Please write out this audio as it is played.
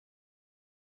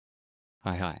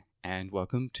Hi, and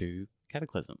welcome to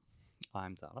Cataclysm.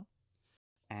 I'm Zala,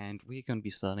 and we're going to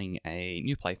be starting a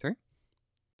new playthrough.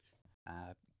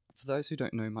 For those who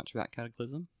don't know much about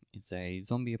Cataclysm, it's a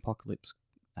zombie apocalypse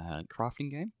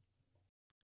crafting game.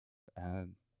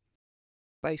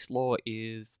 Base lore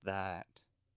is that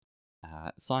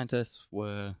scientists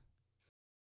were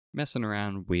messing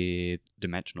around with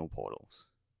dimensional portals,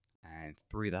 and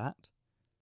through that,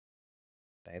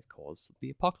 they have caused the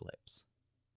apocalypse.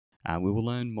 We will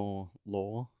learn more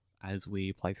lore as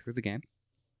we play through the game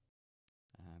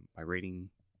by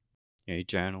reading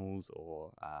journals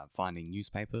or finding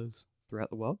newspapers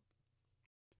throughout the world.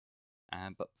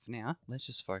 But for now, let's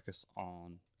just focus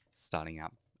on starting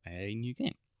up a new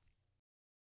game.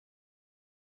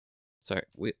 So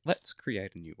let's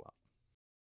create a new world.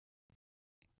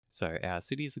 So our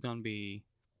cities are going to be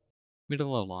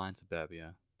middle of the line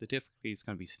suburbia. The difficulty is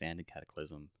going to be standard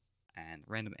Cataclysm, and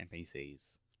random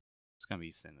NPCs is going to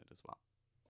be standard as well.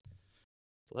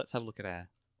 So let's have a look at our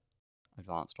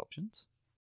advanced options.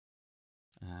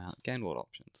 Game world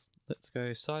options. Let's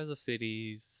go size of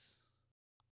cities.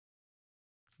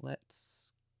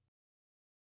 Let's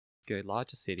go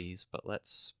larger cities, but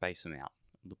let's space them out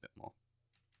a little bit more.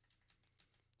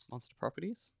 Monster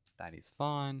properties, that is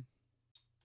fine.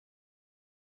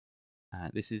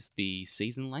 This is the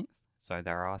season length, so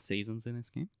there are seasons in this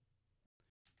game.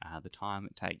 The time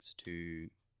it takes to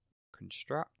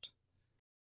construct.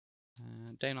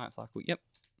 Day-night cycle, yep.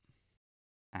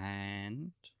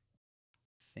 And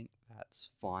I think that's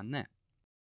fine there.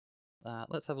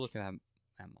 Let's have a look at our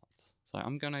mods. So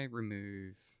I'm going to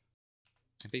remove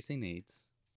NPC needs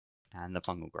and the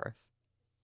fungal growth.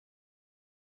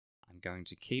 I'm going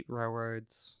to keep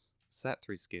railroads, sat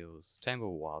 3 skills,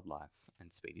 tamable wildlife,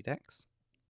 and speedy dex.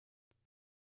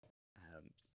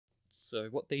 So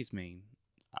what these mean,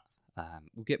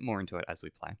 we'll get more into it as we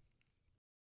play.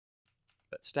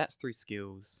 But stats 3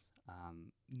 skills,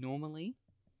 normally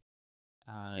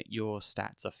your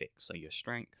stats are fixed. So your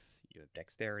strength, your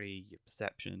dexterity, your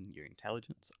perception, your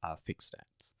intelligence are fixed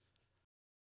stats.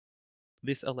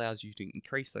 This allows you to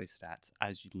increase those stats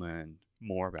as you learn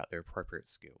more about their appropriate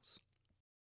skills.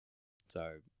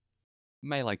 So,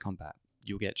 melee combat,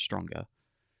 you'll get stronger.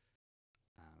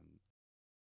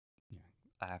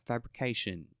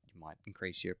 Fabrication, you might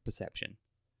increase your perception.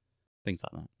 Things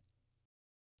like that.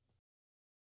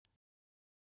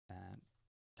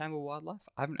 Tamable wildlife,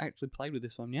 I haven't actually played with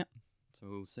this one yet, so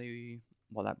we'll see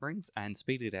what that brings. And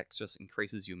speedy dex just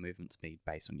increases your movement speed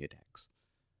based on your dex.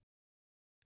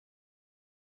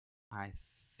 I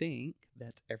think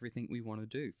that's everything we want to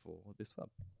do for this web.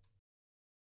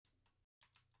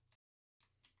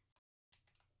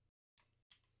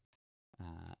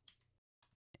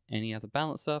 Any other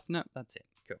balance stuff? No, that's it.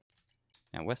 Cool.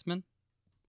 Now Westman.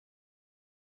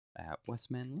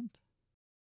 Westmanland.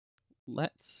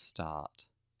 Let's start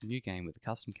a new game with a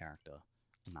custom character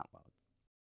in that world.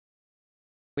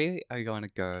 We are going to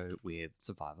go with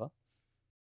Survivor.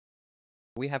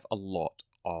 We have a lot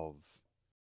of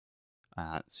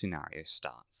scenario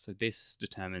starts. So this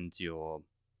determines your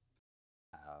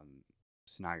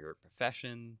scenario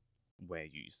profession, where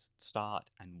you start,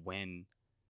 and when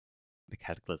the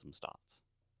Cataclysm starts.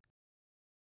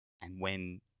 And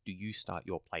when do you start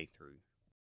your playthrough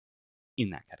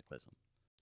in that Cataclysm?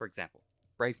 For example,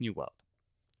 Brave New World.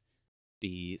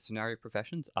 The scenario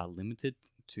professions are limited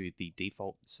to the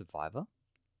default Survivor.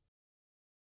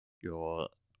 Your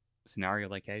scenario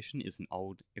location is an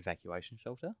old evacuation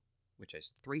shelter, which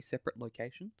has 3 separate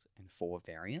locations and 4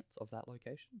 variants of that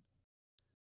location.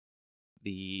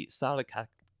 The start of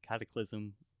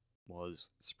Cataclysm was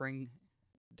Spring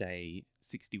Day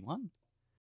 61,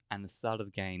 and the start of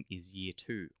the game is Year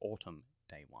 2, Autumn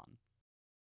Day 1.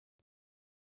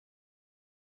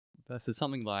 Versus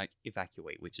something like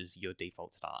Evacuate, which is your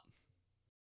default start.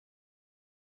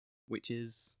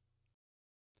 This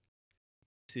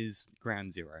is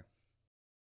ground zero.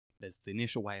 There's the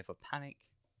initial wave of panic,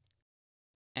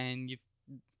 and you've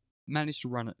managed to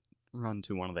run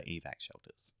to one of the evac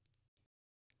shelters.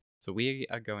 So we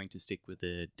are going to stick with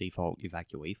the default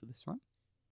evacuee for this run.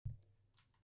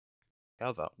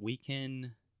 However, we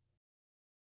can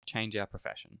change our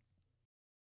profession.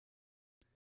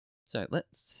 So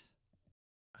let's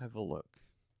have a look.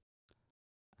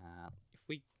 If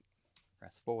we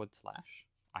press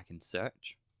 / I can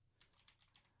search.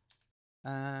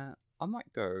 I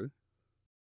might go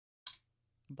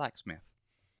blacksmith.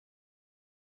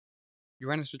 You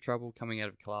ran into trouble coming out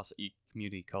of class at your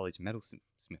community college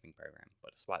metalsmithing program,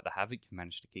 but despite the havoc, you've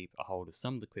managed to keep a hold of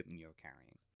some of the equipment you're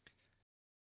carrying.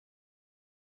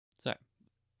 So,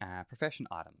 profession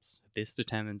items. This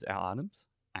determines our items.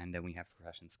 and then we have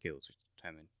profession skills, which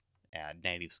determine our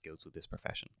native skills with this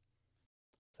profession.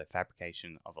 So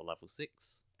fabrication of a level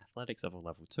 6, athletics of a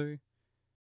level 2,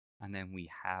 and then we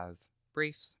have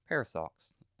briefs, pair of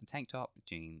socks, a tank top,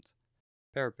 jeans,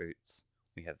 pair of boots.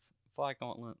 We have fire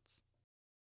gauntlets,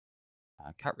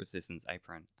 cut resistance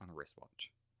apron, and a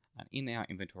wristwatch. And in our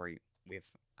inventory, we have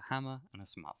a hammer and a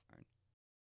smartphone.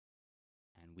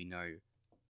 And we know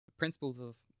the principles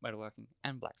of metalworking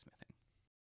and blacksmithing.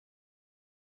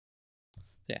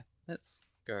 So yeah, let's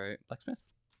go blacksmith.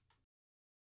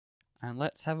 And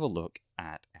let's have a look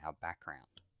at our background.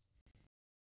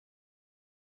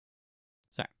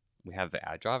 So we have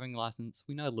our driving license,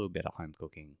 we know a little bit of home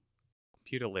cooking,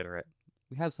 computer literate,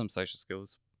 we have some social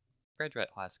skills, graduate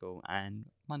high school, and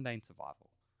mundane survival.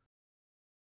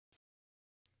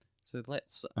 So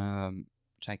let's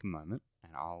take a moment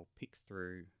and I'll pick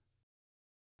through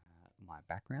my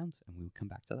backgrounds and we'll come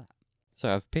back to that.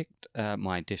 So I've picked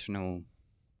my additional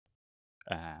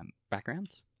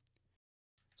backgrounds.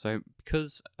 So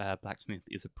because blacksmith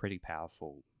is a pretty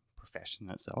powerful profession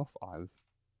itself, I've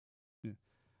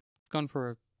gone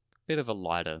for a bit of a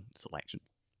lighter selection.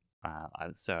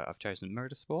 So I've chosen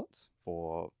motorsports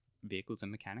for vehicles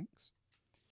and mechanics,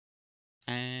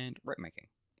 and rope making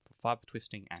for fiber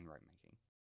twisting and rope making.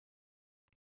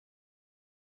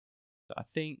 So I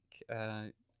think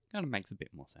kind of makes a bit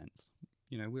more sense.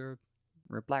 You know, we're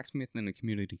a blacksmith in a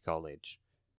community college.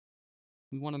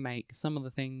 We want to make some of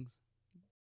the things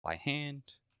by hand.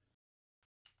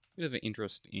 Bit of an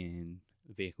interest in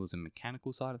the vehicles and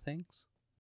mechanical side of things.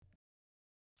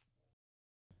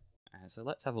 So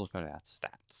let's have a look at our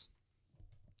stats.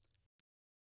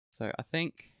 So I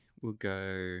think we'll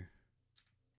go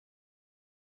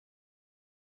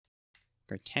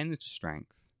 10 into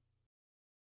strength.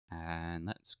 And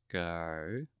let's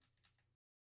go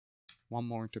 1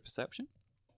 more into perception.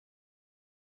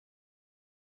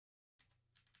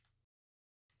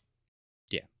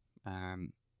 Yeah.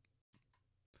 I'm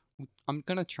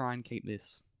going to try and keep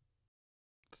this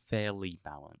fairly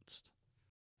balanced.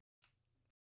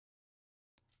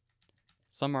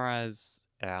 Summarize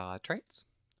our traits.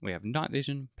 We have night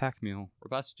vision, pack mule,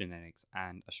 robust genetics,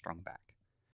 and a strong back.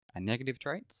 Our negative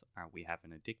traits are we have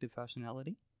an addictive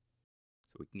personality,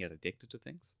 so we can get addicted to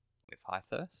things. We have high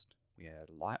thirst. We are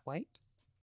lightweight.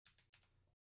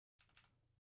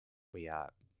 We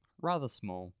are rather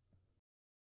small,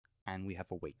 and we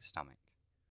have a weak stomach.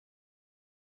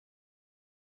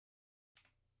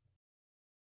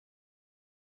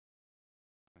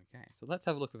 Okay, so let's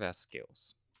have a look at our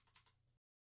skills.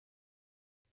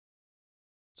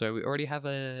 So we already have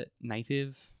a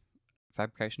native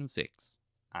fabrication of 6,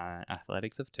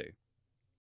 athletics of 2.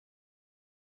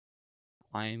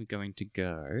 I am going to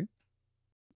go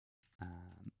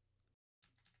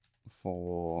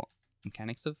for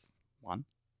mechanics of 1.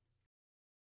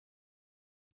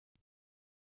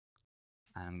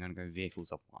 And I'm going to go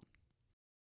vehicles of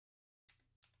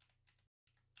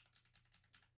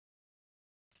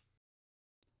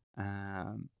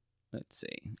 1. Let's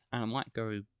see. And I might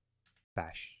go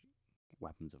bash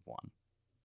weapons of 1.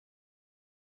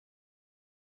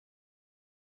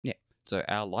 Yeah, so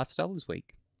our lifestyle is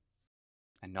weak.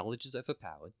 Our knowledge is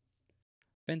overpowered.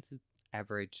 Defense is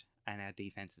average, and our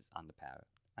defense is underpowered.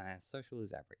 And our social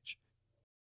is average.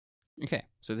 Okay,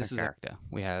 so this is our character.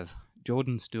 We have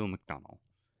Jordan Steele McDonnell.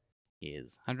 He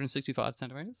is 165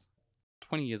 centimeters,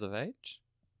 20 years of age.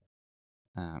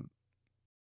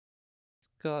 He's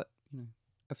got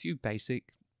a few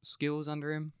basic skills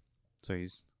under him. So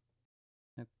he's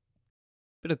a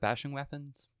bit of bashing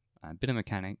weapons, a bit of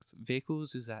mechanics.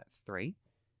 Vehicles is at 3.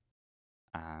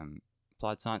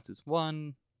 Applied science is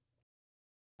 1.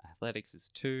 Athletics is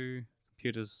 2.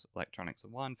 Computers, electronics are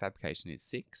 1. Fabrication is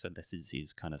 6. So this is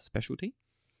his kind of specialty.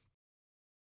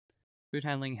 Food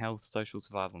handling, health, social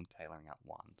survival, and tailoring at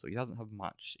 1. So he doesn't have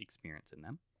much experience in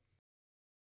them.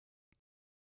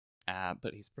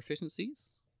 But his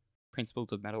proficiencies: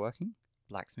 principles of metalworking,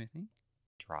 blacksmithing,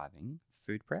 driving,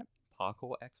 food prep,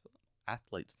 parkour expert,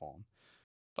 athlete's form,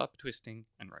 fiber twisting,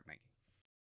 and rope making.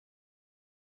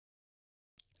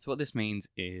 So what this means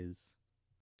is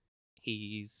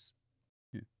he's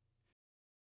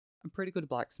a pretty good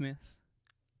blacksmith.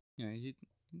 He's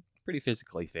pretty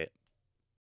physically fit.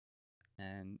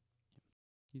 And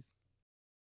he's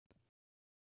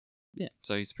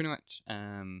pretty much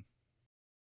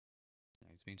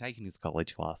he's been taking his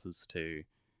college classes to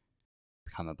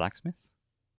become a blacksmith,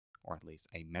 or at least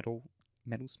a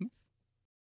metalsmith.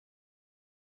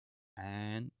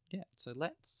 And yeah, so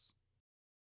let's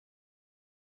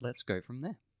go from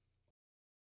there.